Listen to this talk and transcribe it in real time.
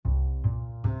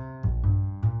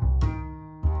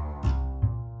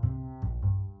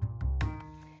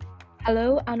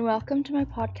Hello, and welcome to my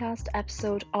podcast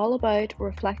episode all about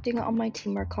reflecting on my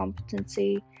teamwork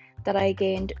competency that I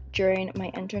gained during my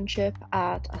internship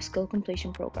at a skill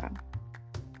completion program.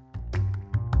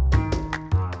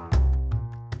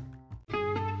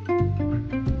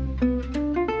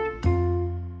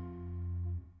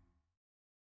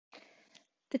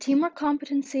 The teamwork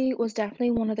competency was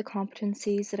definitely one of the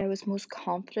competencies that I was most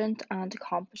confident and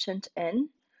competent in.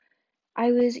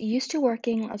 I was used to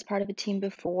working as part of a team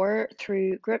before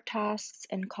through group tasks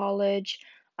in college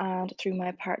and through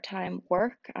my part time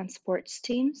work and sports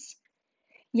teams.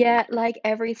 Yeah, like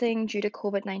everything due to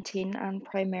COVID-19 and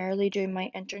primarily during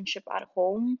my internship at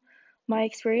home, my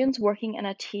experience working in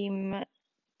a team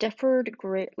differed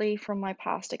greatly from my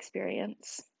past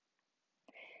experience.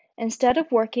 Instead of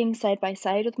working side by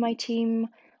side with my team,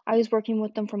 I was working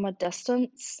with them from a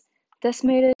distance. This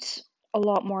made it a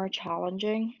lot more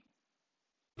challenging.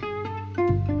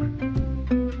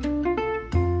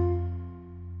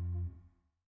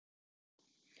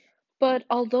 But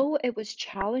although it was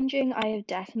challenging, I have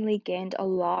definitely gained a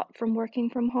lot from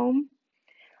working from home.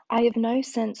 I have now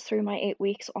since, through my 8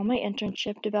 weeks on my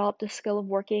internship, developed the skill of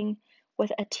working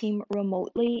with a team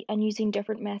remotely and using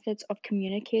different methods of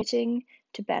communicating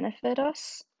to benefit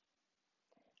us.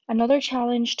 Another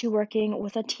challenge to working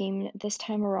with a team this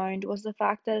time around was the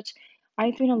fact that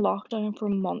I've been in lockdown for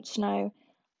months now,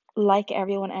 like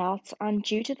everyone else, and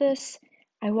due to this,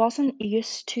 I wasn't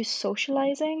used to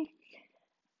socializing.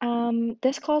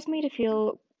 This caused me to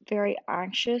feel very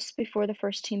anxious before the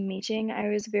first team meeting. I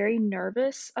was very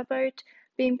nervous about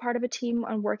being part of a team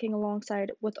and working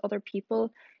alongside with other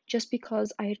people just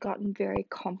because I had gotten very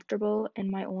comfortable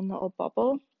in my own little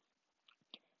bubble.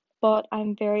 But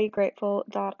I'm very grateful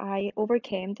that I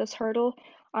overcame this hurdle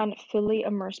and fully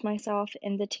immersed myself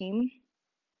in the team.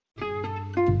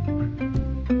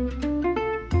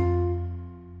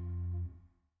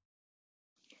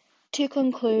 To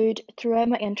conclude, throughout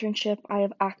my internship, I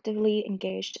have actively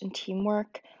engaged in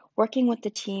teamwork, working with the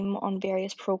team on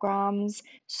various programs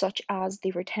such as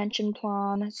the retention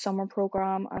plan, summer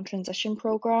program, and transition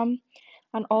program,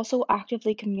 and also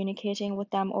actively communicating with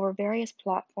them over various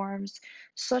platforms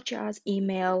such as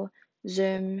email,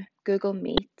 Zoom, Google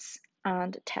Meets,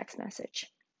 and text message.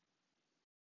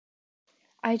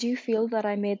 I do feel that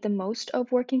I made the most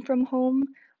of working from home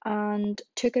and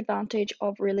took advantage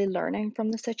of really learning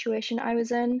from the situation I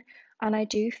was in. And I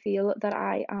do feel that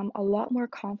I am a lot more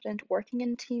confident working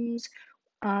in teams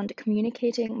and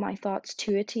communicating my thoughts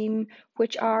to a team,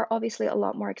 which are obviously a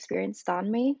lot more experienced than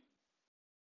me.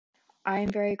 I am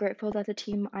very grateful that the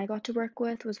team I got to work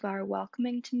with was very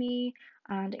welcoming to me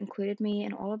and included me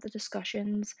in all of the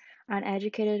discussions and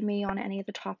educated me on any of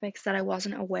the topics that I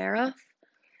wasn't aware of.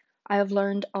 I have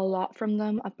learned a lot from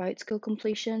them about skill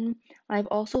completion. I've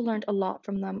also learned a lot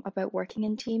from them about working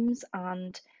in teams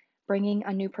and bringing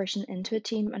a new person into a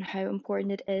team and how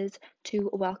important it is to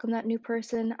welcome that new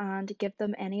person and give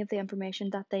them any of the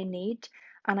information that they need.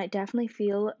 And I definitely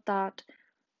feel that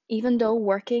even though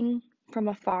working from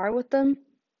afar with them,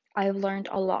 I have learned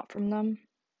a lot from them.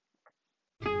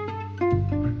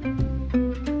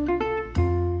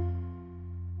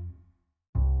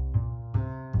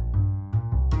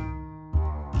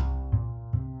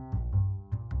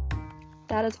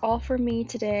 That is all for me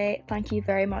today. Thank you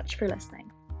very much for listening.